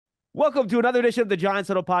Welcome to another edition of the Giants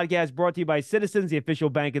Huddle podcast brought to you by Citizens, the official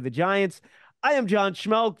bank of the Giants. I am John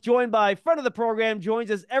Schmeelk, joined by friend of the program, joins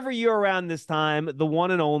us every year around this time, the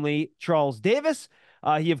one and only Charles Davis.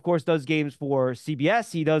 He, of course, does games for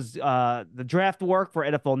CBS. He does the draft work for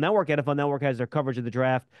NFL Network. NFL Network has their coverage of the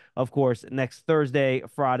draft, of course, next Thursday,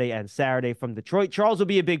 Friday, and Saturday from Detroit. Charles will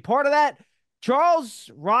be a big part of that. Charles,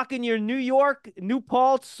 rocking your New York New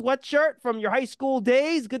Paltz sweatshirt from your high school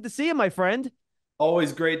days. Good to see you, my friend.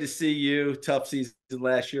 Always great to see you. Tough season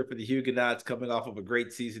last year for the Huguenots, coming off of a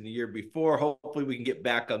great season the year before. Hopefully we can get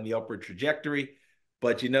back on the upward trajectory.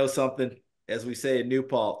 But you know something, as we say in New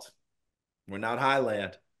Paltz, we're not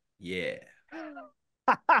Highland. Yeah.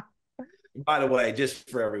 By the way,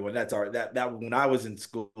 just for everyone, that's our that when I was in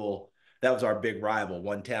school, that was our big rival,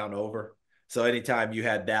 one town over. So anytime you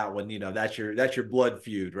had that one, that's your blood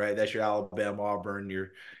feud, right? That's your Alabama Auburn,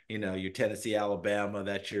 your Tennessee Alabama.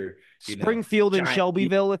 That's your Springfield and Giant.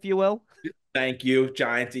 Shelbyville, if you will. Thank you,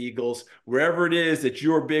 Giants, Eagles, wherever it is that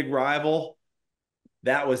your big rival.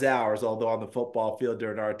 That was ours, although on the football field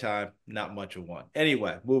during our time, not much of one.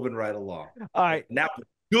 Anyway, moving right along. All right. And that was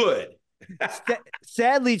good.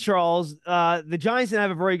 Sadly, Charles, the Giants didn't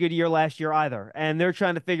have a very good year last year either, and they're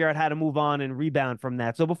trying to figure out how to move on and rebound from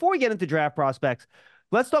that. So before we get into draft prospects,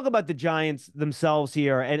 let's talk about the Giants themselves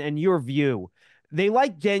here and your view. They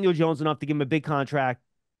like Daniel Jones enough to give him a big contract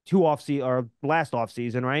last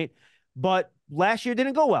offseason, right? But last year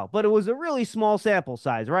didn't go well, but it was a really small sample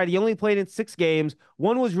size, right? He only played in 6 games.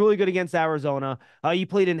 One was really good against Arizona. He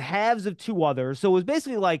played in halves of 2 others. So it was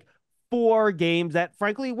basically like 4 games that,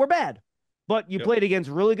 frankly, were bad. But you played against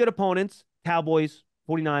really good opponents, Cowboys,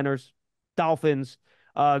 49ers, Dolphins,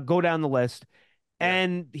 go down the list. Yeah.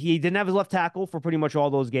 And he didn't have his left tackle for pretty much all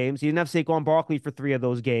those games. He didn't have Saquon Barkley for 3 of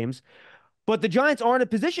those games. But the Giants are in a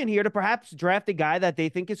position here to perhaps draft a guy that they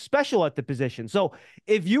think is special at the position. So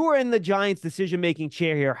if you were in the Giants decision-making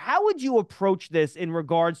chair here, how would you approach this in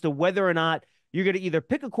regards to whether or not you're going to either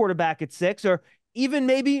pick a quarterback at 6 or even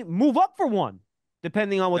maybe move up for one,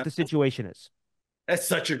 depending on what the situation is? That's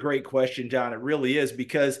such a great question, John. It really is,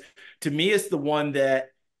 because to me, it's the one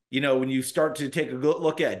that, when you start to take a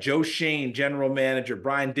look at Joe Schoen, general manager,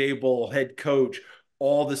 Brian Daboll, head coach,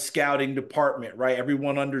 all the scouting department, right?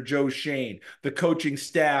 Everyone under Joe Schoen, the coaching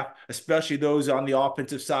staff, especially those on the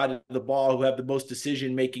offensive side of the ball who have the most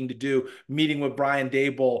decision-making to do, meeting with Brian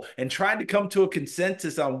Daboll and trying to come to a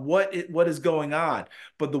consensus on what is going on.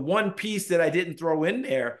 But the one piece that I didn't throw in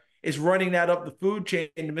there is running that up the food chain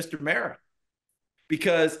to Mr. Mara.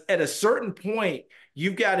 Because at a certain point,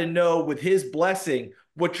 you've got to know with his blessing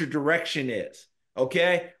what your direction is.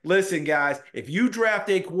 Okay? Listen, guys, if you draft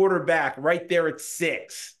a quarterback right there at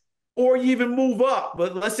 6, or you even move up,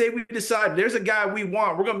 but let's say we decide there's a guy we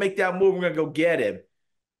want, we're going to make that move, we're going to go get him.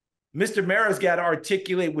 Mr. Mara's got to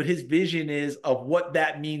articulate what his vision is of what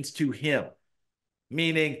that means to him.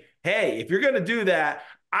 Meaning, hey, if you're going to do that,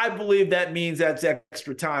 I believe that means that's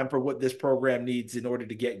extra time for what this program needs in order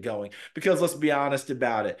to get going. Because let's be honest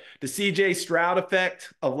about it. The CJ Stroud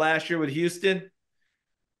effect of last year with Houston,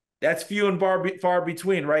 that's few and far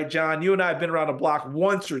between, right, John? You and I have been around the block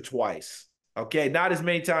once or twice, okay? Not as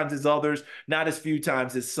many times as others, not as few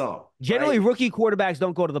times as some. Generally, right? Rookie quarterbacks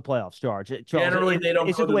don't go to the playoffs, Charles. Generally, they don't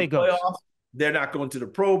go to the playoffs. They're not going to the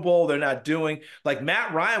Pro Bowl. They're not doing – like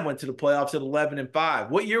Matt Ryan went to the playoffs at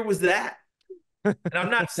 11-5. What year was that? And I'm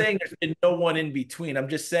not saying there's been no one in between. I'm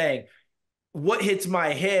just saying what hits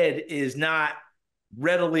my head is not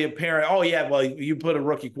readily apparent. Oh, yeah, well, you put a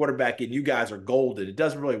rookie quarterback in, you guys are golden. It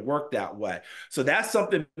doesn't really work that way. So that's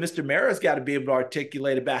something Mr. Mara's got to be able to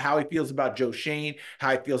articulate about how he feels about Joe Schoen, how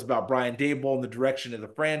he feels about Brian Daboll and the direction of the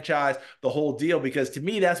franchise, the whole deal, because to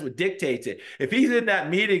me, that's what dictates it. If he's in that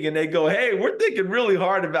meeting and they go, hey, we're thinking really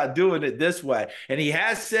hard about doing it this way, and he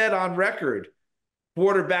has said on record,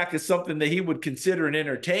 quarterback is something that he would consider and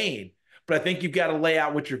entertain. But I think you've got to lay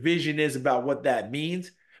out what your vision is about what that means.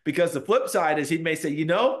 Because the flip side is he may say,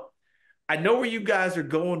 I know where you guys are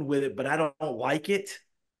going with it, but I don't like it.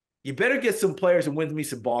 You better get some players and win me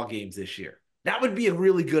some ball games this year. That would be a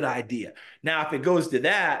really good idea. Now, if it goes to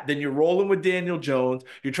that, then you're rolling with Daniel Jones.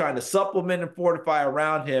 You're trying to supplement and fortify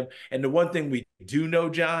around him. And the one thing we do know,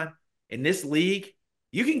 John, in this league,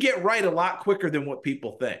 you can get right a lot quicker than what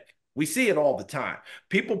people think. We see it all the time.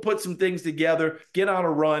 People put some things together, get on a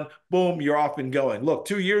run, boom, you're off and going. Look,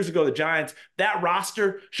 2 years ago, the Giants, that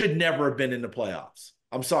roster should never have been in the playoffs.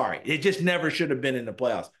 I'm sorry. It just never should have been in the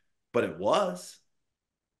playoffs. But it was.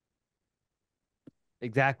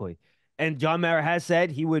 Exactly. And John Mara has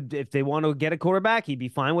said he would, if they want to get a quarterback, he'd be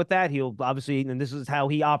fine with that. He'll obviously, and this is how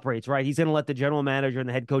he operates, right? He's going to let the general manager and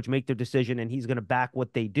the head coach make their decision, and he's going to back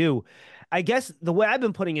what they do. I guess the way I've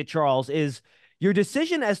been putting it, Charles, is your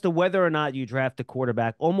decision as to whether or not you draft a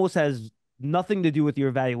quarterback almost has nothing to do with your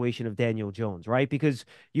evaluation of Daniel Jones, right? Because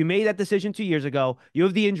you made that decision 2 years ago. You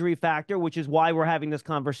have the injury factor, which is why we're having this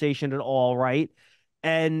conversation at all, right?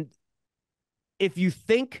 And if you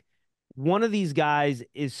think one of these guys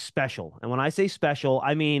is special, and when I say special,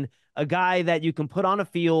 I mean a guy that you can put on a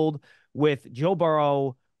field with Joe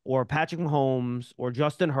Burrow or Patrick Mahomes or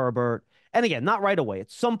Justin Herbert. And again, not right away. At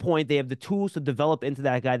some point, they have the tools to develop into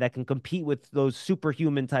that guy that can compete with those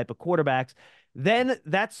superhuman type of quarterbacks. Then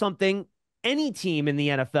that's something any team in the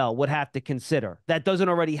NFL would have to consider that doesn't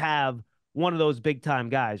already have one of those big time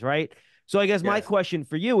guys, right? So I guess my Yes. question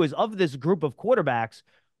for you is, of this group of quarterbacks,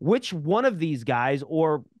 which one of these guys,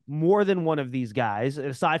 or more than one of these guys,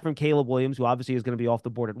 aside from Caleb Williams, who obviously is going to be off the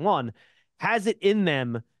board at one, has it in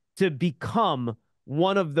them to become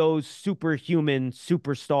one of those superhuman,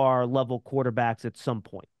 superstar level quarterbacks at some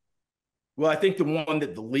point? Well, I think the one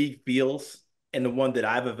that the league feels and the one that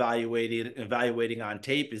I've evaluating on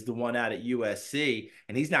tape is the one out at USC,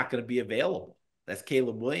 and he's not going to be available. That's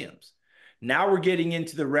Caleb Williams. Now we're getting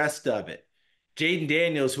into the rest of it. Jaden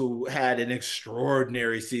Daniels, who had an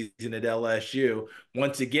extraordinary season at LSU,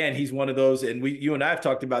 once again, he's one of those, and you and I have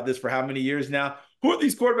talked about this for how many years now? Who are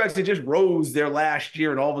these quarterbacks that just rose their last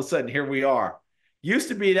year, and all of a sudden here we are? Used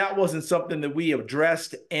to be that wasn't something that we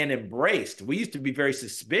addressed and embraced. We used to be very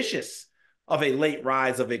suspicious of a late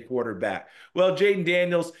rise of a quarterback. Well, Jaden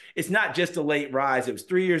Daniels, it's not just a late rise. It was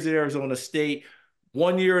 3 years at Arizona State,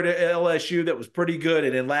 1 year at LSU that was pretty good,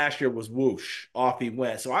 and then last year was whoosh, off he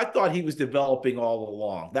went. So I thought he was developing all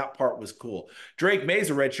along. That part was cool. Drake May's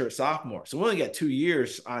a redshirt sophomore, so we only got 2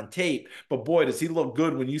 years on tape, but boy, does he look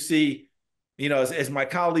good when you see, as my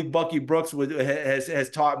colleague Bucky Brooks has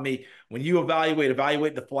taught me, when you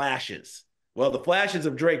evaluate the flashes. Well, the flashes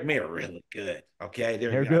of Drake May are really good. Okay,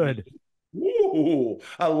 They're good. Ooh,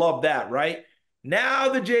 I love that, right? Now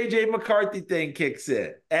the J.J. McCarthy thing kicks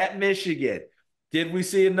in at Michigan. Did we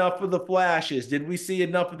see enough of the flashes? Did we see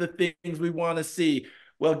enough of the things we want to see?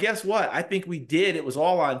 Well, guess what? I think we did. It was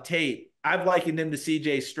all on tape. I've likened him to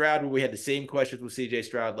C.J. Stroud, where we had the same questions with C.J.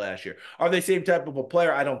 Stroud last year. Are they same type of a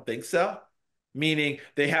player? I don't think so. Meaning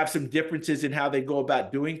they have some differences in how they go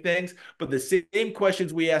about doing things. But the same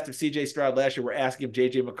questions we asked of C.J. Stroud last year, we're asking of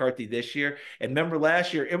J.J. McCarthy this year. And remember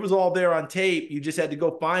last year, it was all there on tape. You just had to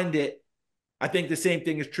go find it. I think the same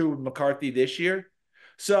thing is true with McCarthy this year.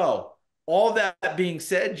 So all that being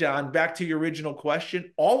said, John, back to your original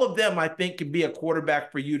question, all of them, I think, can be a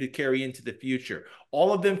quarterback for you to carry into the future.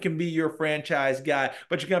 All of them can be your franchise guy,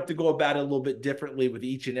 but you're going to have to go about it a little bit differently with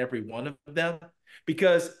each and every one of them.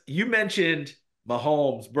 Because you mentioned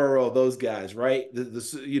Mahomes, Burrow, those guys, right?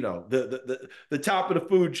 The top of the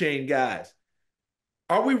food chain guys.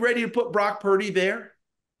 Are we ready to put Brock Purdy there?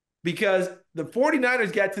 Because the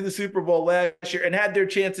 49ers got to the Super Bowl last year and had their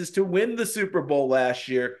chances to win the Super Bowl last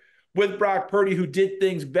year with Brock Purdy, who did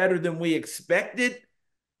things better than we expected.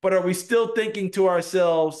 But are we still thinking to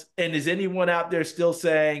ourselves, and is anyone out there still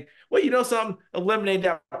saying, well, you know something, eliminate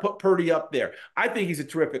that, put Purdy up there? I think he's a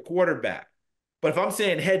terrific quarterback. But if I'm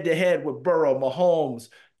saying head-to-head with Burrow, Mahomes,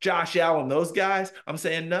 Josh Allen, those guys, I'm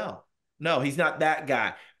saying no. No, he's not that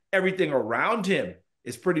guy. Everything around him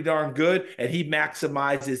is pretty darn good, and he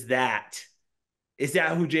maximizes that. Is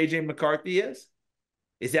that who J.J. McCarthy is?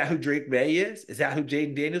 Is that who Drake May is? Is that who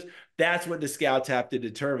Jaden Daniels? That's what the scouts have to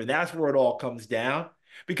determine. That's where it all comes down.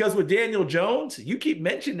 Because with Daniel Jones, you keep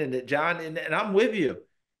mentioning it, John, and I'm with you.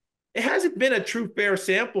 It hasn't been a true fair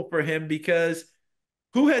sample for him because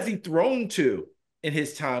who has he thrown to in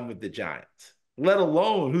his time with the Giants, let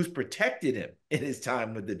alone who's protected him in his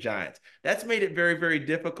time with the Giants? That's made it very, very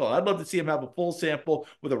difficult. I'd love to see him have a full sample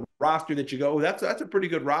with a roster that you go, oh, that's a pretty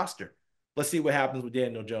good roster. Let's see what happens with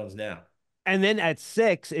Daniel Jones now. And then at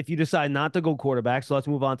 6, if you decide not to go quarterback, so let's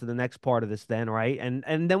move on to the next part of this then, right? And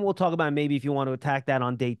then we'll talk about maybe if you want to attack that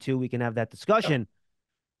on day 2, we can have that discussion.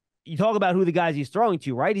 You talk about who the guys he's throwing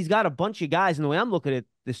to, right? He's got a bunch of guys. And the way I'm looking at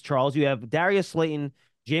this, Charles, you have Darius Slayton,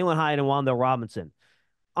 Jalen Hyatt, and Wan'Dale Robinson.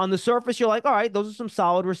 On the surface, you're like, all right, those are some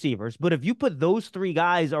solid receivers. But if you put those 3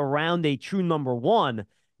 guys around a true number 1,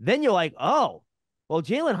 then you're like, oh, well,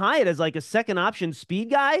 Jalen Hyatt is like a second option speed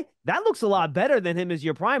guy. That looks a lot better than him as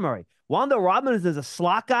your primary. Wan'Dale Robinson is a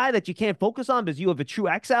slot guy that you can't focus on because you have a true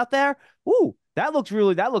X out there. Ooh, that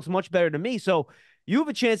looks much better to me. So you have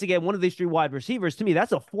a chance to get one of these 3 wide receivers. To me,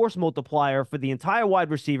 that's a force multiplier for the entire wide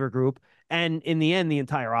receiver group and, in the end, the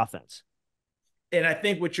entire offense. and I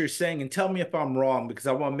think what you're saying, and tell me if I'm wrong, because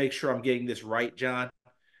I want to make sure I'm getting this right, John.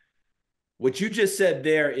 What you just said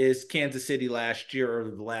there is Kansas City last year or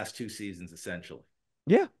the last two seasons, essentially,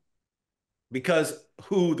 Yeah. because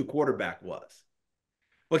who the quarterback was.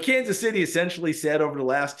 What Kansas City essentially said over the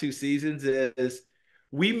last two seasons is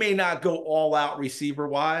we may not go all out receiver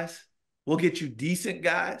wise. We'll get you decent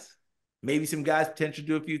guys, maybe some guys potentially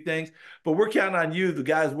do a few things, but we're counting on you, the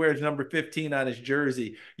guy who wears number 15 on his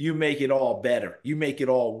jersey. You make it all better. You make it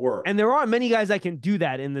all work. And there aren't many guys that can do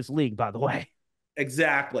that in this league, by the way.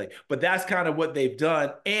 Exactly. But that's kind of what they've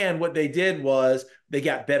done. And what they did was they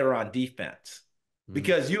got better on defense. Mm.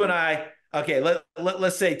 Because you and I, okay,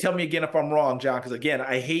 let's say, tell me again if I'm wrong, John, because again,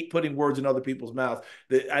 I hate putting words in other people's mouths.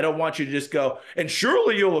 I don't want you to just go, and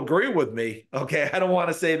surely you'll agree with me. Okay. I don't want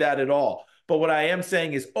to say that at all. But what I am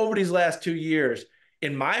saying is over these last 2 years,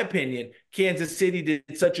 in my opinion, Kansas City did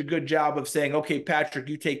such a good job of saying, okay, Patrick,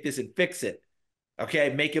 you take this and fix it.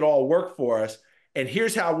 Okay, make it all work for us. And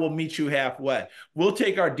here's how we'll meet you halfway. We'll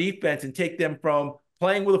take our defense and take them from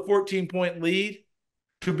playing with a 14-point lead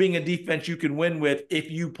to being a defense you can win with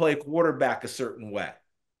if you play quarterback a certain way.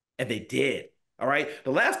 And they did. All right.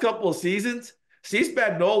 The last couple of seasons, Steve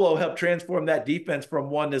Spagnuolo helped transform that defense from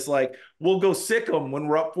one that's like, we'll go sick them when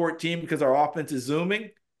we're up 14 because our offense is zooming,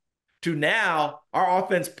 to now our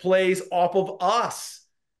offense plays off of us.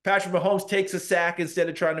 Patrick Mahomes takes a sack instead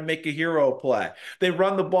of trying to make a hero play. They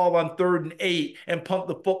run the ball on 3rd and 8 and pump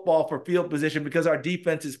the football for field position because our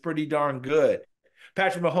defense is pretty darn good.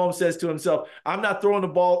 Patrick Mahomes says to himself, I'm not throwing the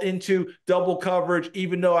ball into double coverage,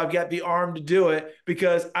 even though I've got the arm to do it,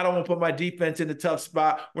 because I don't want to put my defense in a tough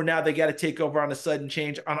spot where now they got to take over on a sudden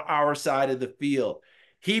change on our side of the field.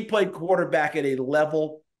 He played quarterback at a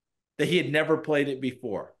level that he had never played it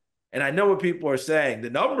before. And I know what people are saying.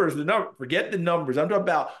 Forget the numbers. I'm talking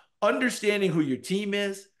about understanding who your team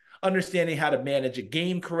is, understanding how to manage a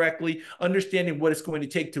game correctly, understanding what it's going to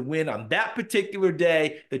take to win on that particular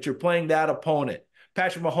day that you're playing that opponent.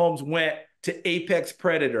 Patrick Mahomes went to Apex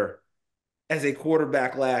Predator as a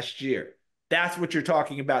quarterback last year. That's what you're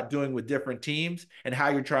talking about doing with different teams and how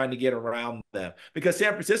you're trying to get around them. Because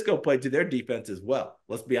San Francisco played to their defense as well.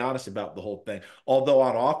 Let's be honest about the whole thing. Although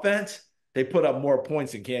on offense, they put up more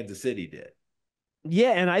points than Kansas City did.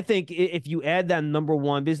 Yeah, and I think if you add that number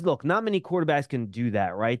one, because look, not many quarterbacks can do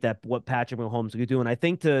that, right? That what Patrick Mahomes could do. And I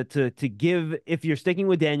think to give, if you're sticking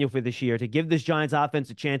with Daniel for this year, to give this Giants offense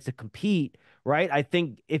a chance to compete, right? I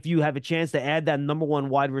think if you have a chance to add that number one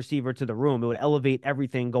wide receiver to the room, it would elevate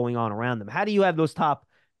everything going on around them. How do you have those top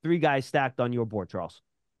three guys stacked on your board, Charles?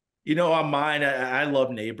 On mine, I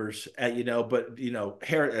love Neighbors, but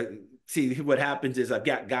see what happens is I've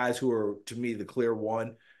got guys who are to me the clear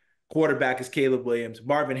one. Quarterback is Caleb Williams,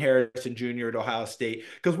 Marvin Harrison Jr. at Ohio State,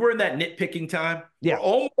 because we're in that nitpicking time. Yeah. We're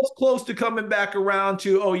almost close to coming back around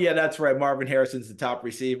to, oh yeah, that's right, Marvin Harrison's the top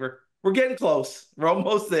receiver. We're getting close. We're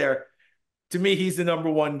almost there. To me, he's the number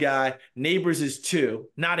one guy. Neighbors is 2,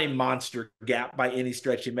 not a monster gap by any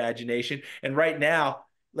stretch of imagination. And right now,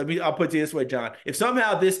 I'll put it this way, John. If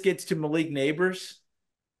somehow this gets to Malik Neighbors,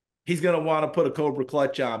 he's going to want to put a Cobra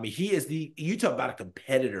clutch on me. You talk about a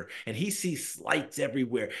competitor, and he sees slights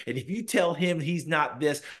everywhere. And if you tell him he's not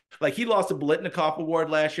this, like he lost a Biletnikoff Award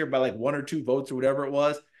last year by like 1 or 2 votes or whatever it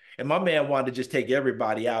was. And my man wanted to just take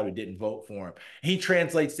everybody out who didn't vote for him. He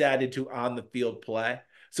translates that into on the field play.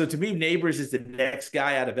 So to me, Neighbors is the next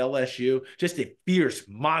guy out of LSU, just a fierce,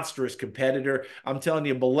 monstrous competitor. I'm telling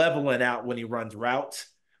you, malevolent out when he runs routes.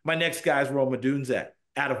 My next guy is Rome Odunze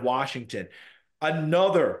out of Washington.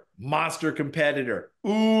 Another monster competitor,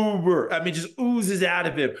 just oozes out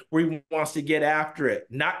of him where he wants to get after it.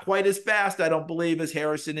 Not quite as fast, I don't believe, as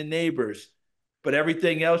Harrison and Neighbors, but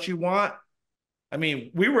everything else you want.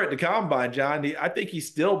 We were at the combine, John. I think he's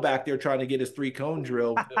still back there trying to get his 3-cone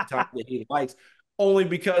drill time that he likes, only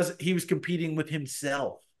because he was competing with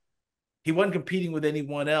himself. He wasn't competing with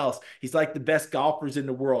anyone else. He's like the best golfers in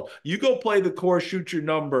the world. You go play the course, shoot your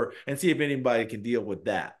number, and see if anybody can deal with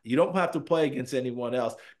that. You don't have to play against anyone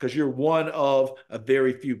else because you're one of a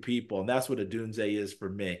very few people, and that's what Odunze is for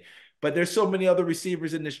me. But there's so many other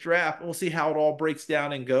receivers in this draft. We'll see how it all breaks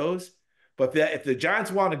down and goes. But if the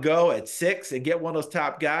Giants want to go at 6 and get one of those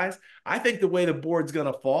top guys, I think the way the board's going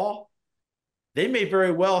to fall, they may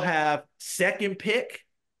very well have second pick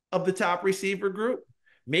of the top receiver group.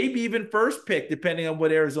 Maybe even first pick, depending on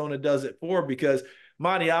what Arizona does it for, because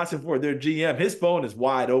Monty Ossenfort, their GM, his phone is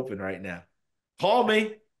wide open right now. Call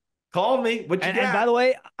me. What you got? And by the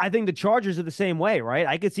way, I think the Chargers are the same way, right?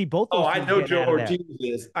 I could see both those teams I know getting Joe out of there. Ortiz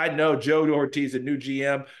is. I know Joe Ortiz, a new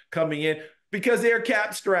GM coming in, because they're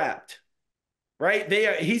cap strapped.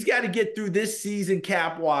 right? He's got to get through this season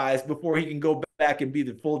cap wise before he can go back and be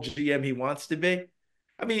the full GM he wants to be.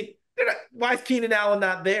 I mean, why is Keenan Allen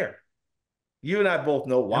not there? You and I both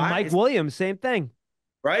know And why. Mike Williams, same thing.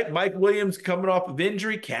 Right? Mike Williams coming off of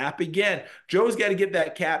injury, cap again. Joe's got to get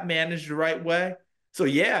that cap managed the right way. So,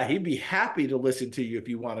 yeah, he'd be happy to listen to you if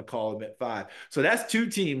you want to call him at 5. So that's 2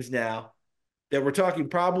 teams now that we're talking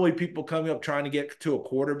probably people coming up trying to get to a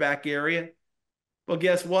quarterback area. Well,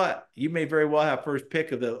 guess what? You may very well have first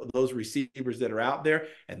pick of those receivers that are out there.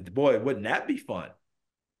 And boy, wouldn't that be fun?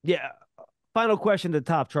 Yeah. Final question to the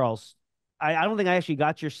top, Charles. I don't think I actually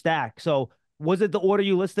got your stack. So was it the order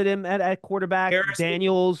you listed him at quarterback? Harrison,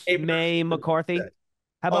 Daniels, Neighbors. May, McCarthy?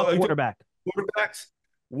 How about Oh, quarterback? quarterbacks?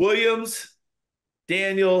 Williams,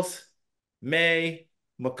 Daniels, May,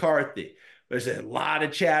 McCarthy. There's a lot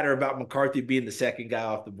of chatter about McCarthy being the second guy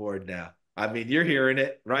off the board now. I mean, you're hearing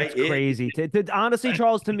it, right? It's crazy. Honestly,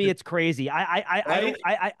 Charles, to me, it's crazy. Right?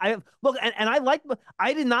 I look, and I like.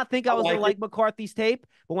 I did not think I I was gonna like it. like McCarthy's tape,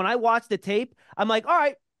 but when I watched the tape, I'm like, all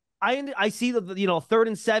right. I see the 3rd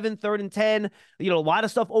and 7, 3rd and 10. A lot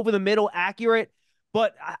of stuff over the middle, accurate.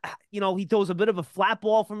 But he throws a bit of a flat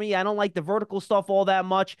ball for me. I don't like the vertical stuff all that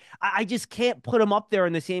much. I just can't put him up there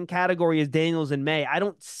in the same category as Daniels and May. I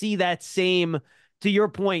don't see that same. To your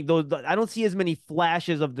point, though, I don't see as many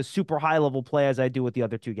flashes of the super high level play as I do with the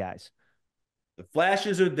other 2 guys. The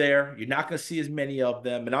flashes are there. You're not going to see as many of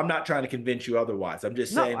them. And I'm not trying to convince you otherwise. I'm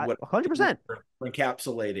just No, saying what 100%. we're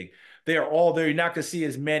encapsulating. They are all there. You're not going to see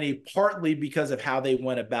as many, partly because of how they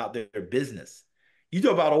went about their business. You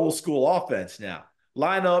talk about old school offense now.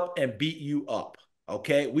 Line up and beat you up.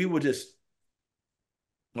 Okay. We will just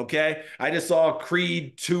okay. I just saw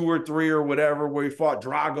Creed 2 or 3 or whatever where he fought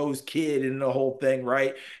Drago's kid and the whole thing,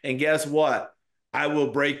 right? And guess what? I Will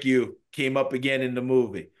Break You came up again in the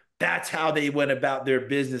movie. That's how they went about their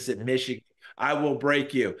business at Michigan. I Will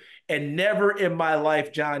Break You. And never in my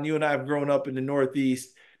life, John, you and I have grown up in the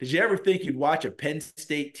Northeast. Did you ever think you'd watch a Penn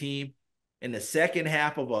State team in the second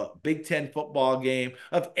half of a Big Ten football game,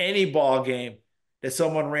 of any ball game, that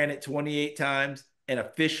someone ran it 28 times and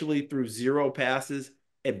officially threw 0 passes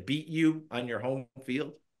and beat you on your home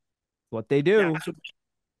field? What they do.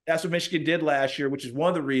 That's what Michigan did last year, which is one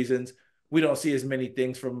of the reasons we don't see as many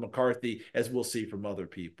things from McCarthy as we'll see from other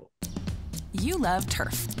people. You love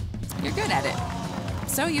turf. You're good at it.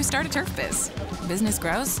 So you start a turf biz. Business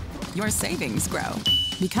grows, your savings grow.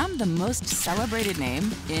 Become the most celebrated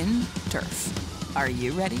name in turf. Are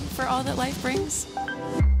you ready for all that life brings?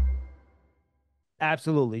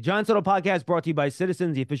 Absolutely. Giants Huddle Podcast brought to you by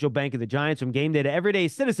Citizens, the official bank of the Giants. From game day to every day,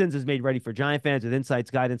 Citizens is made ready for Giant fans with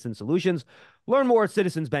insights, guidance, and solutions. Learn more at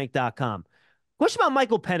citizensbank.com. Question about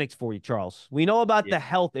Michael Penix for you, Charles. We know about the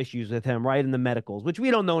health issues with him, right, in the medicals, which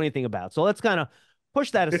we don't know anything about. So let's kind of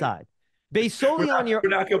push that aside. Based solely on your... We're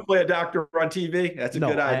not going to play a doctor on TV? That's a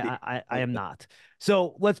good idea. I am not.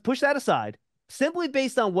 So let's push that aside. Simply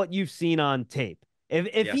based on what you've seen on tape. If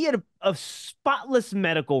he had a spotless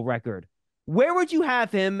medical record, where would you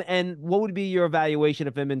have him, and what would be your evaluation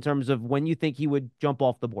of him in terms of when you think he would jump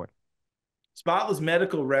off the board? Spotless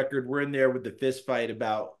medical record, we're in there with the fist fight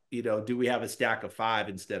about, do we have a stack of 5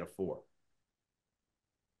 instead of 4?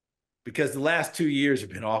 Because the last 2 years have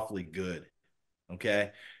been awfully good,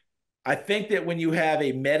 okay? I think that when you have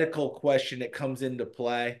a medical question that comes into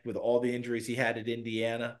play with all the injuries he had at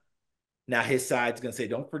Indiana, now his side's going to say,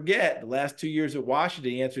 don't forget, the last 2 years at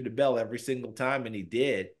Washington, he answered the bell every single time, and he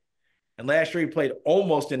did. And last year he played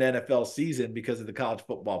almost an NFL season because of the college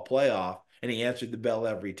football playoff, and he answered the bell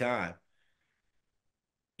every time.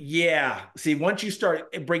 Yeah. See, once you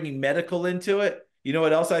start bringing medical into it, you know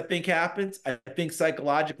what else I think happens? I think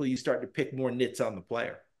psychologically you start to pick more nits on the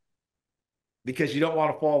player because you don't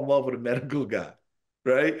want to fall in love with a medical guy,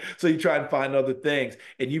 right? So you try and find other things.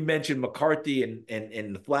 And you mentioned McCarthy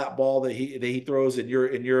and the flat ball that he throws in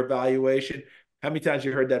your evaluation. How many times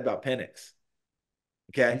you heard that about Penix?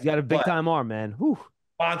 Okay. He's got a big time arm, man. Whew.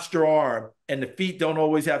 Monster arm, and the feet don't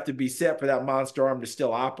always have to be set for that monster arm to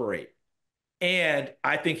still operate. And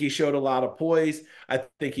I think he showed a lot of poise. I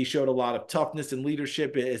think he showed a lot of toughness and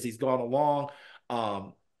leadership as he's gone along.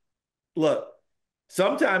 Look,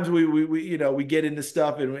 sometimes we get into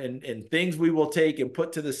stuff and things we will take and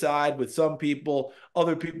put to the side with some people,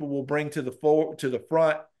 other people will bring to the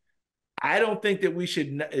front. I don't think that we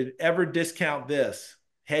should ever discount this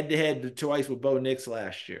head-to-head twice with Bo Nix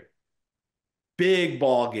last year. Big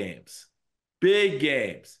ball games, big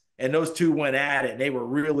games. And those two went at it, and they were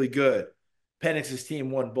really good. Penix's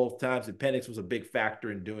team won both times, and Penix was a big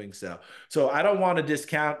factor in doing so. So I don't want to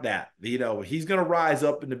discount that. He's going to rise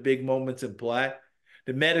up in the big moments and play.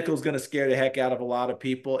 The medical is going to scare the heck out of a lot of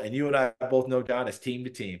people. And you and I both know, John, it's team to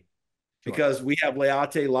team. Sure. Because we have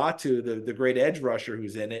Leate Latu, the great edge rusher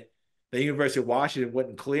who's in it. The University of Washington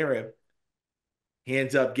wouldn't clear him. He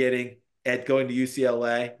ends up going to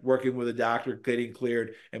UCLA, working with a doctor, getting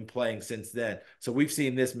cleared, and playing since then. So we've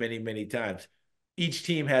seen this many, many times. Each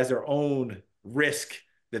team has their own risk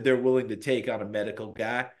that they're willing to take on a medical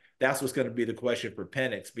guy. That's what's going to be the question for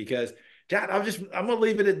Penix. Because, John, I'm going to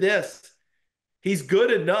leave it at this. He's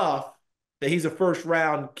good enough that he's a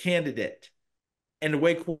first-round candidate. And the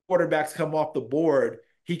way quarterbacks come off the board,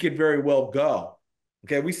 he could very well go.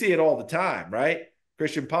 Okay, we see it all the time, right?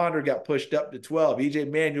 Christian Ponder got pushed up to 12.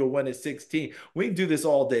 EJ Manuel went at 16. We can do this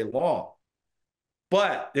all day long.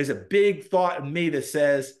 But there's a big thought in me that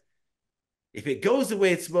says, if it goes the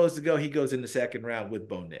way it's supposed to go, he goes in the second round with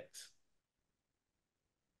Bo Nix.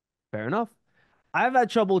 Fair enough. I've had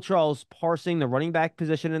trouble, Charles, parsing the running back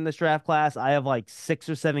position in this draft class. I have like 6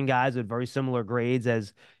 or 7 guys with very similar grades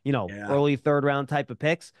as, early third round type of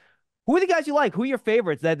picks. Who are the guys you like? Who are your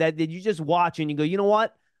favorites that you just watch and you go, you know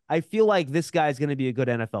what? I feel like this guy's going to be a good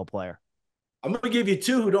NFL player. I'm going to give you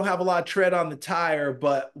 2 who don't have a lot of tread on the tire,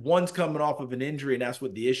 but one's coming off of an injury, and that's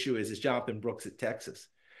what the issue is Jonathan Brooks at Texas.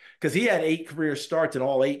 Because he had 8 career starts, and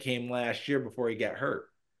all 8 came last year before he got hurt.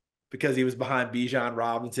 Because he was behind Bijan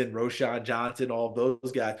Robinson, Roschon Johnson, all of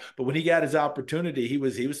those guys. But when he got his opportunity, he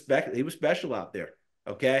was special out there.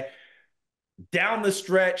 Okay. Down the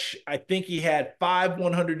stretch, I think he had 5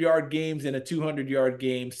 100-yard games and a 200-yard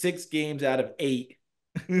game, 6 games out of 8.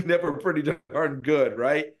 Never pretty darn good,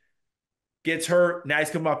 right? Gets hurt. Now he's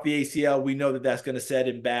come off the ACL. We know that that's going to set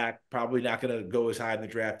him back. Probably not going to go as high in the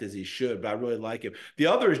draft as he should, but I really like him. The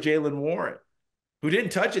other is Jaylen Warren, who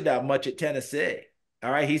didn't touch it that much at Tennessee.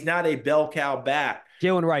 All right, he's not a bell cow back.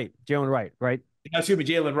 Jalen Wright, right? Excuse me,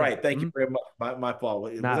 Jalen Wright. Thank you very much. My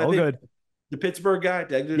fault. Nah, all good. The Pittsburgh guy?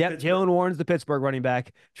 Yep, Jalen Warren's the Pittsburgh running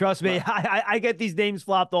back. Trust me, I get these names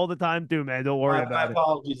flopped all the time too, man. Don't worry about it. My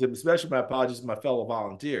apologies, especially my apologies to my fellow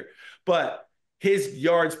volunteer. But his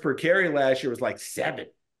yards per carry last year was like 7.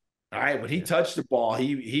 All right, when he touched the ball,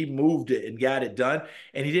 he moved it and got it done,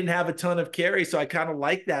 and he didn't have a ton of carries, so I kind of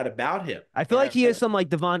like that about him. I feel like he has some like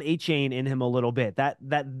Devon Achane in him a little bit.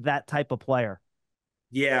 That type of player.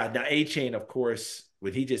 Yeah, now Achane, of course,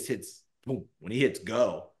 when he just hits boom, when he hits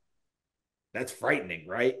go, that's frightening,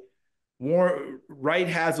 right? Wright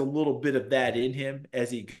has a little bit of that in him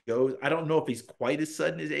as he goes. I don't know if he's quite as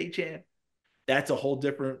sudden as Achane. That's a whole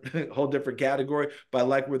different category, but I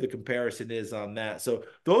like where the comparison is on that. So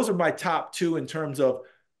those are my top 2 in terms of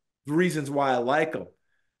the reasons why I like them.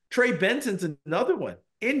 Trey Benson's another one.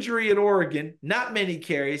 Injury at Oregon, not many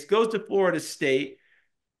carries, goes to Florida State.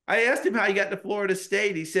 I asked him how he got to Florida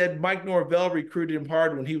State. He said Mike Norvell recruited him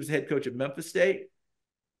hard when he was head coach at Memphis State.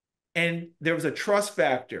 And there was a trust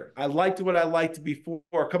factor. I liked what I liked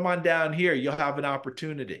before. Come on down here. You'll have an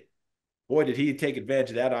opportunity. Boy, did he take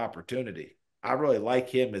advantage of that opportunity. I really like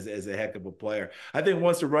him as a heck of a player. I think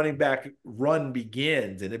once the running back run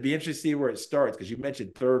begins, and it'd be interesting to see where it starts, because you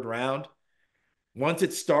mentioned third round. Once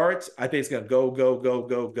it starts, I think it's going to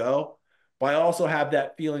go. But I also have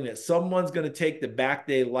that feeling that someone's going to take the back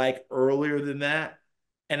they like earlier than that.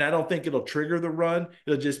 And I don't think it'll trigger the run.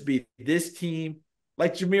 It'll just be this team,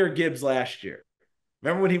 like Jahmyr Gibbs last year.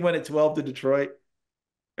 Remember when he went at 12 to Detroit?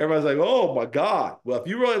 Everybody's like, oh, my God. Well, if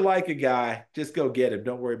you really like a guy, just go get him.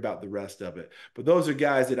 Don't worry about the rest of it. But those are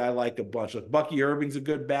guys that I like a bunch. Like Bucky Irving's a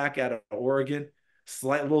good back out of Oregon.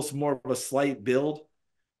 Little more of a slight build.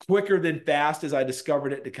 Quicker than fast, as I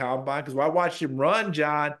discovered at the combine. Because when I watched him run,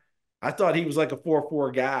 John, I thought he was like a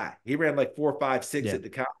 4.4 guy. He ran like 4.56 at the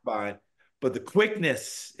combine. But the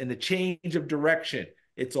quickness and the change of direction,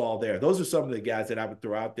 it's all there. Those are some of the guys that I would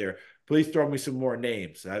throw out there. Please throw me some more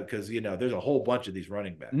names, because there's a whole bunch of these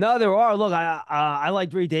running backs. No, there are. Look, I like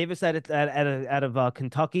Dre Davis out of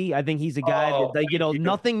Kentucky. I think he's a guy that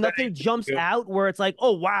nothing jumps out where it's like,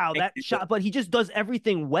 oh wow, that shot, but he just does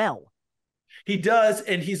everything well. He does,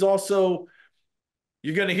 and he's also.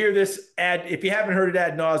 You're going to hear this if you haven't heard it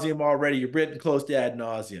ad nauseum already. You're written close to ad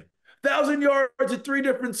nauseum. 1,000 yards at 3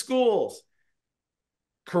 different schools.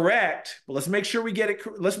 Correct, but let's make sure we get it.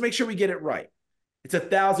 Let's make sure we get it right. It's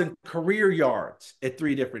 1,000 career yards at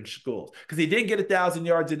 3 different schools, because he didn't get 1,000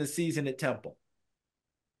 yards in a season at Temple,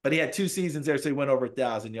 but he had 2 seasons there, so he went over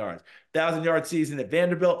 1,000 yards. 1,000-yard season at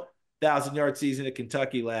Vanderbilt, 1,000-yard season at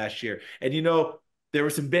Kentucky last year. And there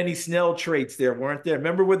were some Benny Snell traits there, weren't there?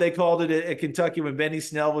 Remember what they called it at Kentucky when Benny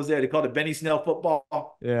Snell was there? They called it Benny Snell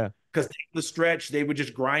football. Yeah, because the stretch they would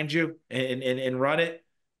just grind you and run it.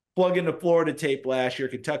 Plug in the Florida tape last year,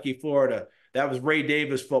 Kentucky, Florida. That was Ray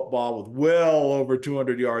Davis football with well over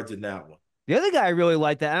 200 yards in that one. The other guy I really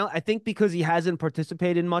like that, I think because he hasn't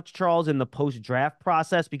participated much, Charles, in the post-draft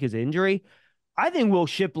process because of injury, I think Will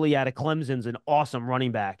Shipley out of Clemson's an awesome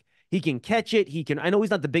running back. He can catch it. I know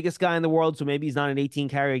he's not the biggest guy in the world, so maybe he's not an 18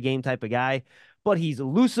 carry a game type of guy, but he's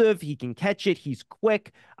elusive. He can catch it. He's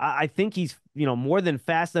quick. I think he's, more than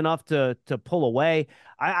fast enough to pull away.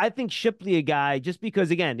 I think Shipley, a guy, just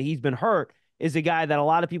because, again, he's been hurt, is a guy that a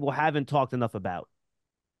lot of people haven't talked enough about.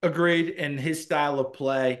 Agreed. And his style of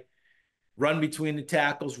play, run between the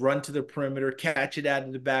tackles, run to the perimeter, catch it out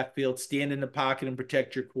of the backfield, stand in the pocket and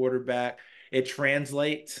protect your quarterback. It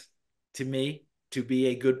translates to me to be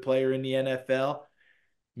a good player in the NFL.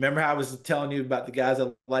 Remember how I was telling you about the guys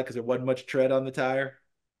I like because there wasn't much tread on the tire?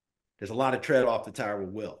 There's a lot of tread off the tire with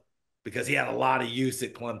Will because he had a lot of use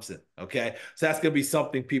at Clemson. Okay. So that's going to be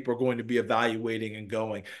something people are going to be evaluating and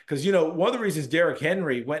going. Because, one of the reasons Derrick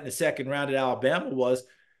Henry went in the second round at Alabama was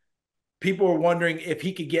people were wondering if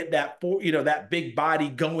he could get that big body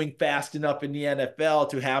going fast enough in the NFL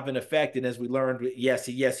to have an effect. And as we learned, yes,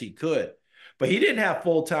 he could. But he didn't have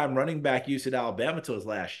full-time running back use at Alabama until his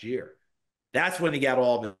last year. That's when he got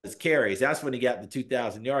all of his carries. That's when he got the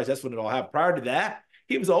 2,000 yards. That's when it all happened. Prior to that,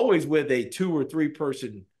 he was always with a 2 or 3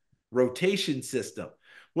 person rotation system.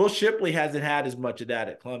 Will Shipley hasn't had as much of that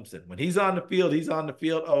at Clemson. When he's on the field, he's on the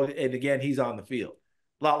field. Oh, and again, he's on the field.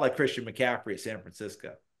 A lot like Christian McCaffrey at San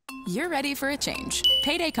Francisco. You're ready for a change.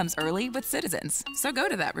 Payday comes early with Citizens, so go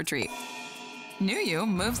to that retreat. New you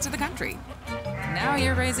moves to the country. Now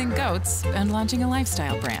you're raising goats and launching a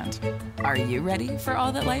lifestyle brand. Are you ready for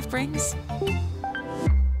all that life brings?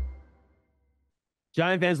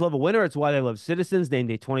 Giant fans love a winner. It's why they love Citizens, named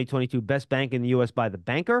a 2022 Best Bank in the U.S. by The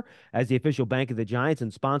Banker. As the official bank of the Giants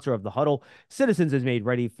and sponsor of the Huddle, Citizens is made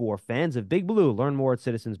ready for fans of Big Blue. Learn more at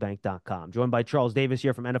citizensbank.com. Joined by Charles Davis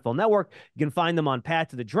here from NFL Network. You can find them on Path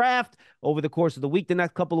to the Draft over the course of the week, the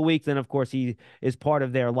next couple of weeks. And, of course, he is part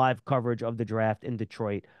of their live coverage of the draft in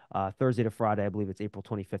Detroit, Thursday to Friday. I believe it's April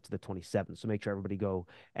 25th to the 27th. So make sure everybody go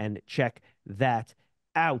and check that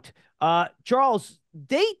out. Charles,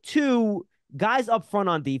 day 2... guys up front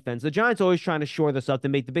on defense. The Giants always trying to shore this up. They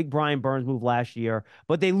make the big Brian Burns move last year,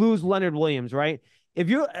 but they lose Leonard Williams, right?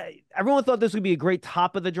 Everyone thought this would be a great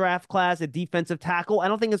top of the draft class at defensive tackle. I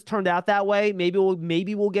don't think it's turned out that way.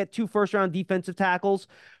 Maybe we'll get 2 first-round defensive tackles,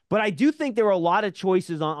 but I do think there are a lot of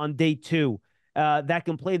choices on day 2 that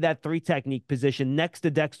can play that 3 technique position next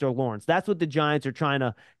to Dexter Lawrence. That's what the Giants are trying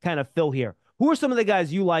to kind of fill here. Who are some of the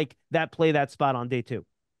guys you like that play that spot on day 2?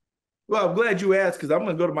 Well, I'm glad you asked because I'm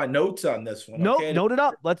going to go to my notes on this one. Nope, okay? Note it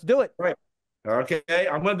up. Let's do it. Right. Okay.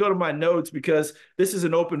 I'm going to go to my notes because this is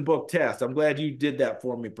an open book test. I'm glad you did that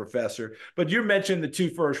for me, Professor. But you mentioned the 2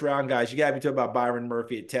 first-round guys. You got me talking about Byron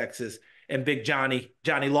Murphy at Texas and big Johnny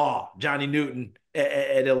Law, Johnny Newton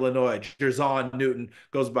at Illinois. Jerzon Newton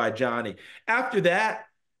goes by Johnny. After that,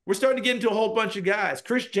 we're starting to get into a whole bunch of guys.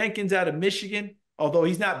 Chris Jenkins out of Michigan. Although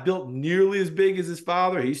he's not built nearly as big as his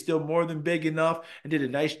father, he's still more than big enough and did a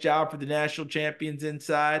nice job for the national champions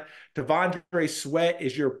inside. Devondre Sweat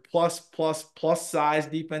is your plus size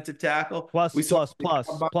defensive tackle. Plus.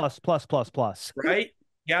 Right?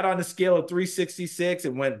 Got on the scale of 366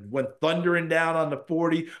 and went thundering down on the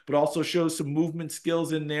 40, but also shows some movement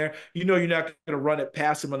skills in there. You're not going to run it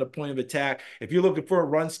past him on the point of attack. If you're looking for a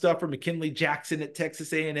run stuffer, McKinley Jackson at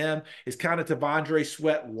Texas A&M is kind of Devondre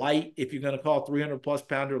Sweat light, if you're going to call 300-plus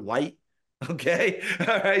pounder light. Okay.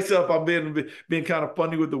 All right. So if I'm being kind of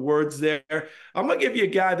funny with the words there, I'm going to give you a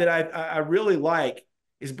guy that I really like.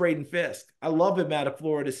 Is Braden Fisk. I love him out of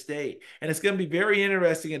Florida State. And it's going to be very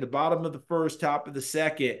interesting at the bottom of the first, top of the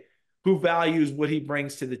second, who values what he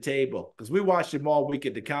brings to the table. Because we watched him all week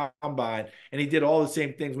at the Combine, and he did all the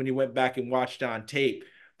same things when you went back and watched on tape.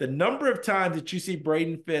 The number of times that you see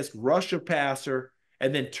Braden Fisk rush a passer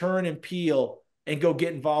and then turn and peel and go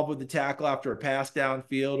get involved with the tackle after a pass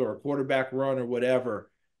downfield or a quarterback run or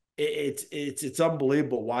whatever, it's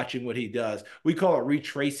unbelievable watching what he does. We call it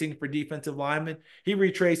retracing for defensive linemen. He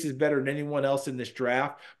retraces better than anyone else in this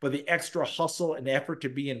draft, but the extra hustle and effort to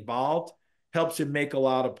be involved helps him make a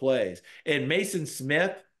lot of plays. And Mason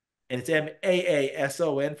Smith, and it's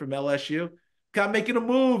Maason from LSU, kind of making a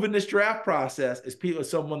move in this draft process is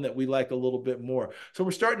someone that we like a little bit more. So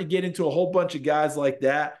we're starting to get into a whole bunch of guys like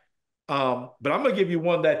that. But I'm going to give you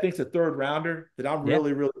one that I think is a 3rd rounder that I'm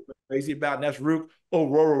really crazy about, and that's Rook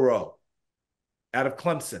Orororo out of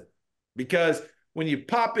Clemson. Because when you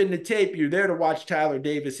pop in the tape, you're there to watch Tyler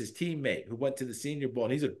Davis, his teammate, who went to the Senior Bowl,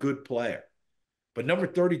 and he's a good player. But number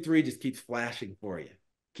 33 just keeps flashing for you,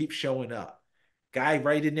 keeps showing up. Guy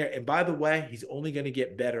right in there. And by the way, he's only going to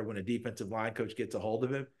get better when a defensive line coach gets a hold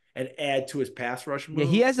of him and add to his pass rush move. Yeah,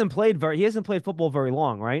 he hasn't played football very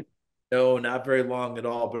long, right? No, not very long at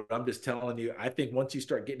all. But I'm just telling you, I think once you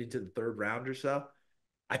start getting into the third round or so,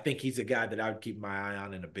 I think he's a guy that I would keep my eye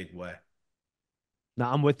on in a big way. No,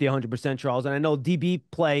 I'm with you 100%, Charles. And I know DB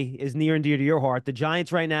play is near and dear to your heart. The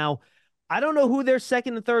Giants right now, I don't know who their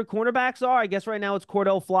second and third cornerbacks are. I guess right now it's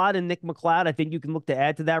Cordell Flott and Nick McLeod. I think you can look to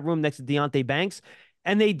add to that room next to Deontay Banks.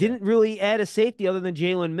 And they Yeah. didn't really add a safety other than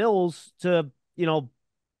Jalen Mills to,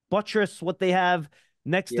 buttress what they have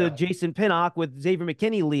next to Yeah. Jason Pinnock with Xavier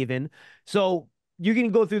McKinney leaving. So you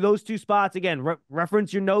can go through those two spots. Again,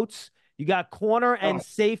 reference your notes. You got corner and Oh,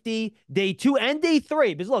 safety day 2 and day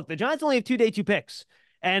 3. Because look, the Giants only have 2 day 2 picks.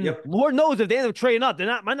 And yep. Lord knows if they end up trading up,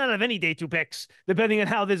 might not have any day 2 picks, depending on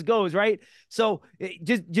how this goes, right? So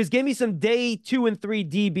just give me some day 2 and 3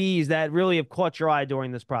 DBs that really have caught your eye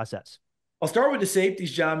during this process. I'll start with the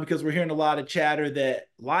safeties, John, because we're hearing a lot of chatter that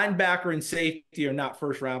linebacker and safety are not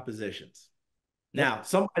first round positions. Yep. Now,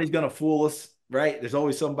 somebody's going to fool us, right? There's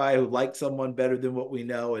always somebody who likes someone better than what we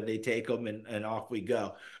know, and they take them and off we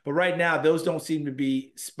go. But right now, those don't seem to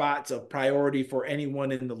be spots of priority for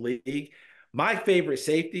anyone in the league. My favorite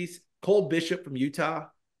safeties, Cole Bishop from Utah,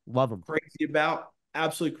 Love him. crazy about,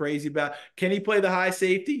 absolutely crazy about. Can he play the high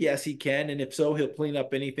safety? Yes, he can. And if so, he'll clean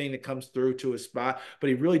up anything that comes through to his spot. But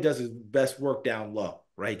he really does his best work down low,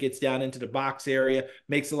 right? Gets down into the box area,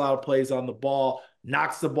 makes a lot of plays on the ball,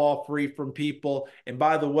 knocks the ball free from people. And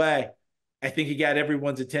by the way, I think he got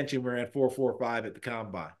everyone's attention. We're at 4.45 at the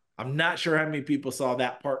combine. I'm not sure how many people saw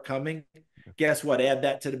that part coming. Guess what? Add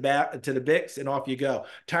that to the Bix, and off you go.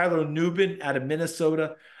 Tyler Nubin out of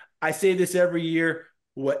Minnesota. I say this every year.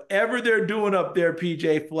 Whatever they're doing up there,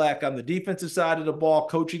 PJ Fleck, on the defensive side of the ball,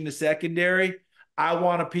 coaching the secondary, I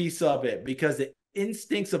want a piece of it because the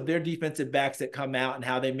instincts of their defensive backs that come out and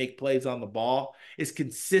how they make plays on the ball is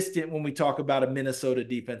consistent when we talk about a Minnesota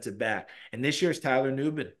defensive back. And this year's Tyler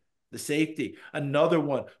Nubin, the safety, another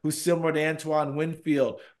one who's similar to Antoine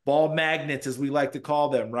Winfield, ball magnets, as we like to call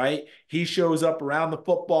them, right? He shows up around the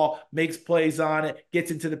football, makes plays on it,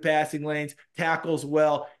 gets into the passing lanes, tackles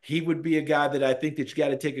well. He would be a guy that I think that you got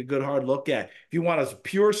to take a good hard look at. If you want a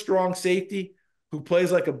pure, strong safety who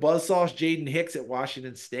plays like a buzzsaw, Jaden Hicks at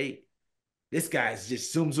Washington State. This guy is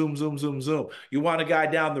just zoom, zoom, zoom, zoom, zoom. You want a guy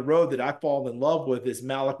down the road that I fall in love with is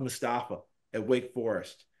Malik Mustafa at Wake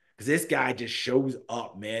Forest. Because this guy just shows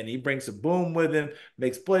up, man. He brings a boom with him,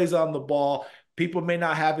 makes plays on the ball. People may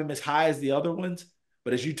not have him as high as the other ones,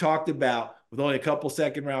 but as you talked about, with only a couple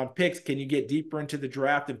second round picks, can you get deeper into the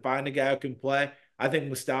draft and find a guy who can play? I think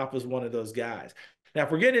Mustafa is one of those guys. Now,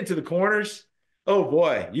 if we're getting into the corners, oh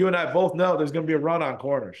boy, you and I both know there's going to be a run on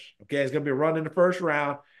corners. Okay, it's going to be a run in the first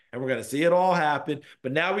round, and we're going to see it all happen.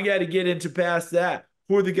 But now we got to get into past that.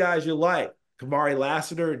 Who are the guys you like? Kamari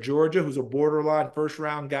Lassiter at Georgia, who's a borderline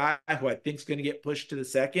first-round guy who I think is going to get pushed to the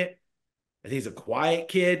second. And he's a quiet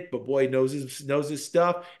kid, but boy, he knows his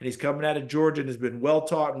stuff. And he's coming out of Georgia and has been well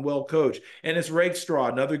taught and well coached. And it's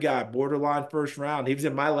Rakestraw, another guy, borderline first round. He was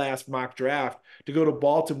in my last mock draft to go to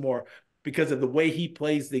Baltimore because of the way he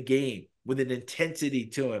plays the game with an intensity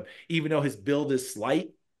to him, even though his build is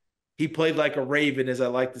slight. He played like a Raven, as I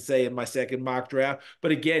like to say in my second mock draft.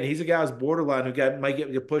 But again, he's a guy who's borderline who might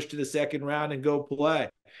get pushed to the second round and go play.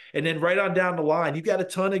 And then right on down the line, you've got a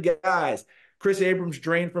ton of guys. Chris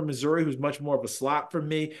Abrams-Drain from Missouri, who's much more of a slot for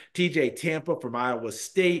me. TJ Tampa from Iowa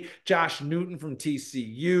State. Josh Newton from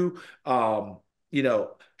TCU.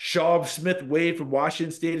 Shaw Smith-Wade from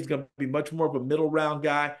Washington State is going to be much more of a middle round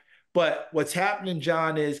guy. But what's happening,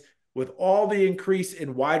 John, is with all the increase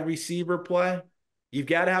in wide receiver play, you've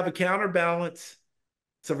got to have a counterbalance.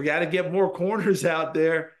 So we got to get more corners out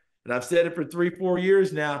there. And I've said it for 3-4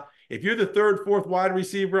 years now. If you're the third, fourth wide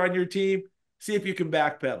receiver on your team, see if you can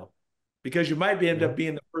backpedal because you might end up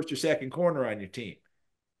being the first or second corner on your team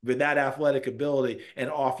with that athletic ability,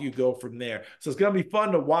 and off you go from there. So it's going to be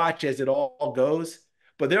fun to watch as it all goes,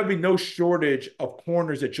 but there'll be no shortage of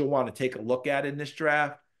corners that you'll want to take a look at in this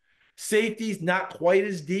draft. Safety's not quite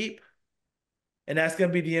as deep. And that's going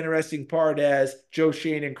to be the interesting part as Joe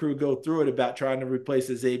Shane and crew go through it about trying to replace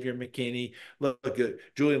Xavier McKinney. Look,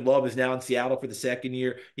 Julian Love is now in Seattle for the second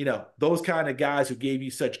year. Those kind of guys who gave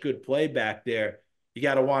you such good play back there, you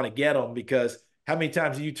got to want to get them because how many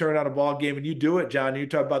times do you turn on a ball game and you do it, John? You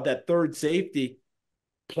talk about that third safety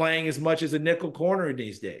playing as much as a nickel corner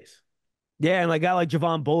these days. Yeah, and a guy like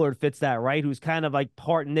Javon Bullard fits that, right? Who's kind of like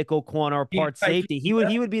part nickel corner, part safety. He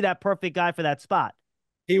would be that perfect guy for that spot.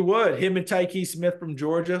 He would. Him and Tyke Smith from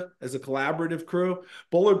Georgia as a collaborative crew.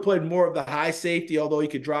 Bullard played more of the high safety, although he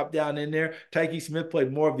could drop down in there. Tyke Smith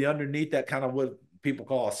played more of the underneath, that kind of what people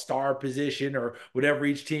call a star position or whatever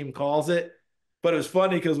each team calls it. But it was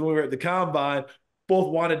funny because when we were at the combine, both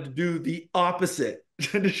wanted to do the opposite.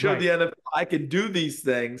 to show Right. the NFL I can do these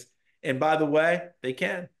things. And by the way, they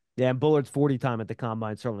can. Yeah, and Bullard's 40 time at the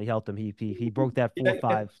combine certainly helped him. He broke that Yeah, 4.5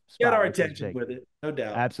 get spot, our which was attention big. with it, no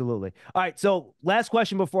doubt. Absolutely. All right. So last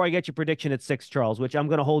question before I get your prediction at 6, Charles, which I'm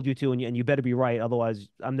going to hold you to, and you better be right. Otherwise,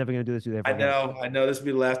 I'm never going to do this with you ever again. I know. This will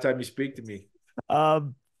be the last time you speak to me.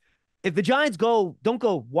 Um, if the Giants don't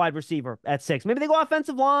go wide receiver at 6, maybe they go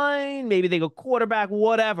offensive line, maybe they go quarterback,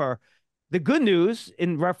 whatever. The good news,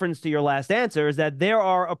 in reference to your last answer, is that there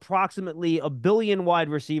are approximately a billion wide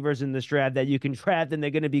receivers in this draft that you can draft, and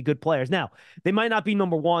they're going to be good players. Now, they might not be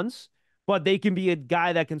number ones, but they can be a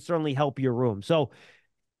guy that can certainly help your room. So,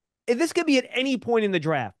 if this could be at any point in the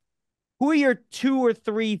draft, who are your 2 or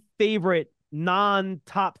 3 favorite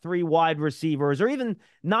non-top 3 wide receivers, or even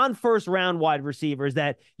non-first round wide receivers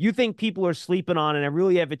that you think people are sleeping on and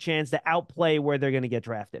really have a chance to outplay where they're going to get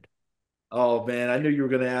drafted? Oh man, I knew you were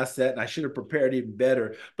going to ask that, and I should have prepared even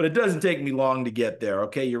better. But it doesn't take me long to get there.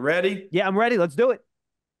 Okay, you ready? Yeah, I'm ready. Let's do it.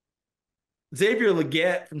 Xavier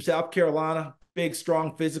Legette from South Carolina, big,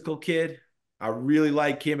 strong, physical kid. I really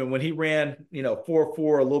like him. And when he ran,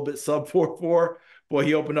 4.4, a little bit sub 4.4, boy,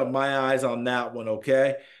 he opened up my eyes on that one.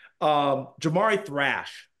 Okay. Jamari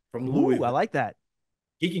Thrash from Ooh, I Louisville. like that.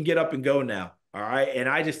 He can get up and go now. All right. And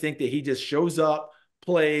I just think that he just shows up,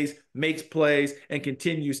 plays, makes plays, and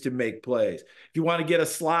continues to make plays. If you want to get a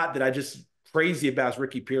slot that I just crazy about is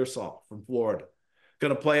Ricky Pearsall from Florida.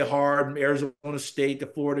 Going to play hard from Arizona State to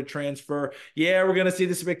Florida transfer. Yeah, we're going to see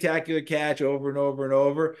the spectacular catch over and over and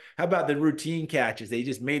over. How about the routine catches? They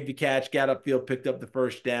just made the catch, got upfield, picked up the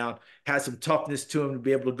first down, has some toughness to him to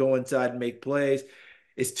be able to go inside and make plays.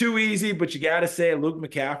 It's too easy, but you got to say Luke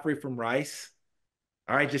McCaffrey from Rice.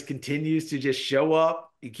 All right, just continues to just show up.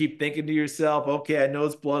 You keep thinking to yourself, okay, I know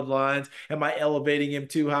his bloodlines. Am I elevating him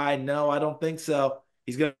too high? No, I don't think so.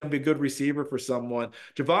 He's going to be a good receiver for someone.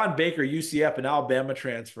 Javon Baker, UCF, an Alabama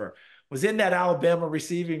transfer, was in that Alabama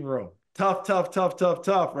receiving room. Tough, tough, tough, tough,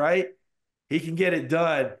 tough, right? He can get it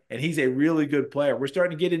done, and he's a really good player. We're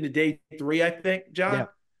starting to get into day 3, I think, John. Yeah.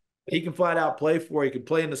 He can flat out play for you. He can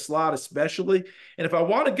play in the slot especially. And if I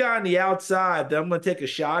want a guy on the outside that I'm going to take a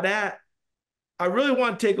shot at, I really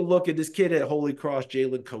want to take a look at this kid at Holy Cross,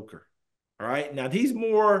 Jalen Coker. All right. Now, he's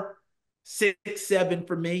more 6'7"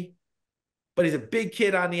 for me, but he's a big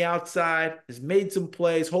kid on the outside, has made some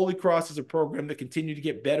plays. Holy Cross is a program that continued to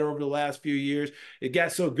get better over the last few years. It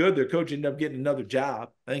got so good, their coach ended up getting another job.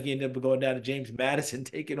 I think he ended up going down to James Madison,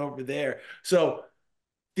 taking over there. So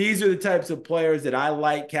these are the types of players that I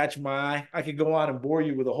like, catch my eye. I could go on and bore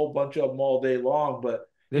you with a whole bunch of them all day long, but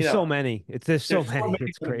There's so many. There's so so many. many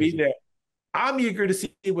It's to be crazy. there. I'm eager to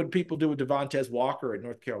see what people do with Devontae Walker at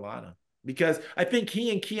North Carolina because I think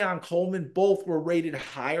he and Keon Coleman both were rated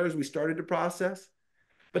higher as we started the process.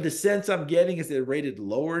 But the sense I'm getting is they're rated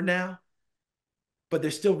lower now, but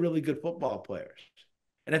they're still really good football players.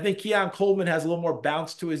 And I think Keon Coleman has a little more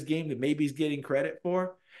bounce to his game that maybe he's getting credit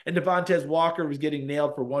for. And Devontae Walker was getting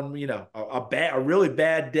nailed for one, a really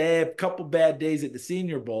bad day, a couple bad days at the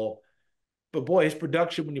Senior Bowl. But boy, his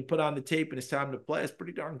production when you put on the tape and it's time to play is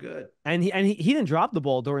pretty darn good. And he didn't drop the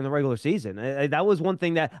ball during the regular season. That was one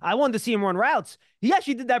thing that I wanted to see him run routes. He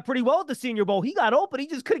actually did that pretty well at the Senior Bowl. He got open. He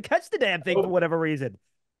just couldn't catch the damn thing for whatever reason.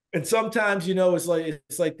 And sometimes,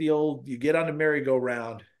 it's like the old, you get on the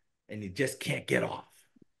merry-go-round and you just can't get off.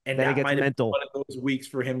 And Then it that gets might have been mental. one of those weeks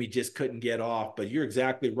for him. He just couldn't get off. But you're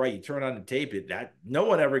exactly right. You turn on the tape, that no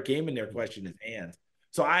one ever came in there questioning his hands.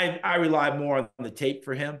 So I rely more on the tape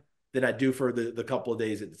for him than I do for the couple of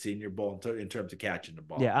days at the Senior Bowl in terms of catching the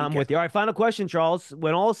ball. Yeah, I'm with you. All right, final question, Charles.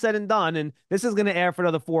 When all is said and done, and this is going to air for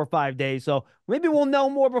another 4 or 5 days, so maybe we'll know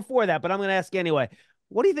more before that, but I'm going to ask anyway.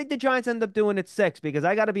 What do you think the Giants end up doing at 6? Because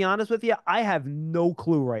I got to be honest with you, I have no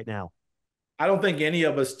clue right now. I don't think any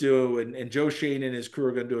of us do. And Joe Shane and his crew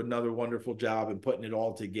are going to do another wonderful job in putting it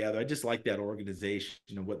all together. I just like that organization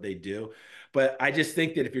and what they do. But I just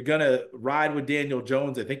think that if you're going to ride with Daniel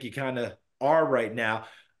Jones, I think you kind of are right now.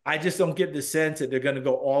 I just don't get the sense that they're going to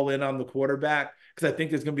go all in on the quarterback because I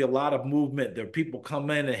think there's going to be a lot of movement. There are people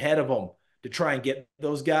coming in ahead of them to try and get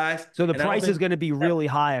those guys. So the And I don't price is think going to be really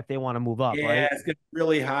high if they want to move up, yeah, right? it's going to be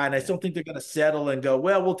really high. And I still think they're going to settle and go,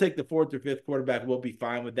 well, we'll take the 4th or 5th quarterback. We'll be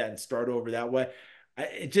fine with that and start over that way.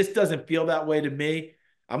 It just doesn't feel that way to me.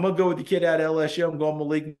 I'm going to go with the kid out of LSU. I'm going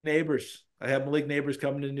Malik Neighbors. I have Malik Neighbors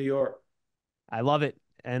coming to New York. I love it.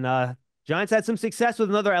 And Giants had some success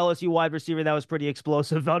with another LSU wide receiver that was pretty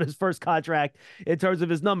explosive on his first contract in terms of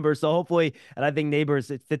his numbers. So hopefully, and I think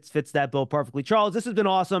Neighbors, it fits that bill perfectly. Charles, this has been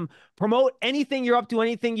awesome. Promote anything you're up to,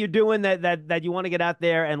 anything you're doing that you want to get out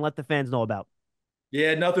there and let the fans know about.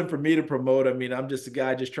 Yeah, nothing for me to promote. I mean, I'm just a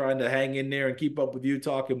guy just trying to hang in there and keep up with you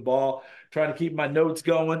talking ball, trying to keep my notes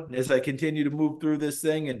going as I continue to move through this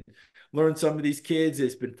thing and learn some of these kids.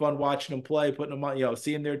 It's been fun watching them play, putting them on,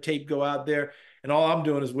 seeing their tape go out there. And all I'm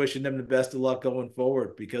doing is wishing them the best of luck going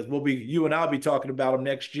forward because you and I'll be talking about them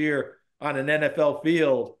next year on an NFL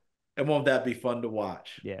field. And won't that be fun to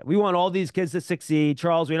watch? Yeah, we want all these kids to succeed.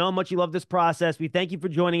 Charles, we know how much you love this process. We thank you for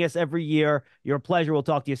joining us every year. You're a pleasure. We'll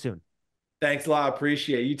talk to you soon. Thanks a lot.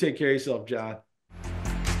 Appreciate it. You take care of yourself, John.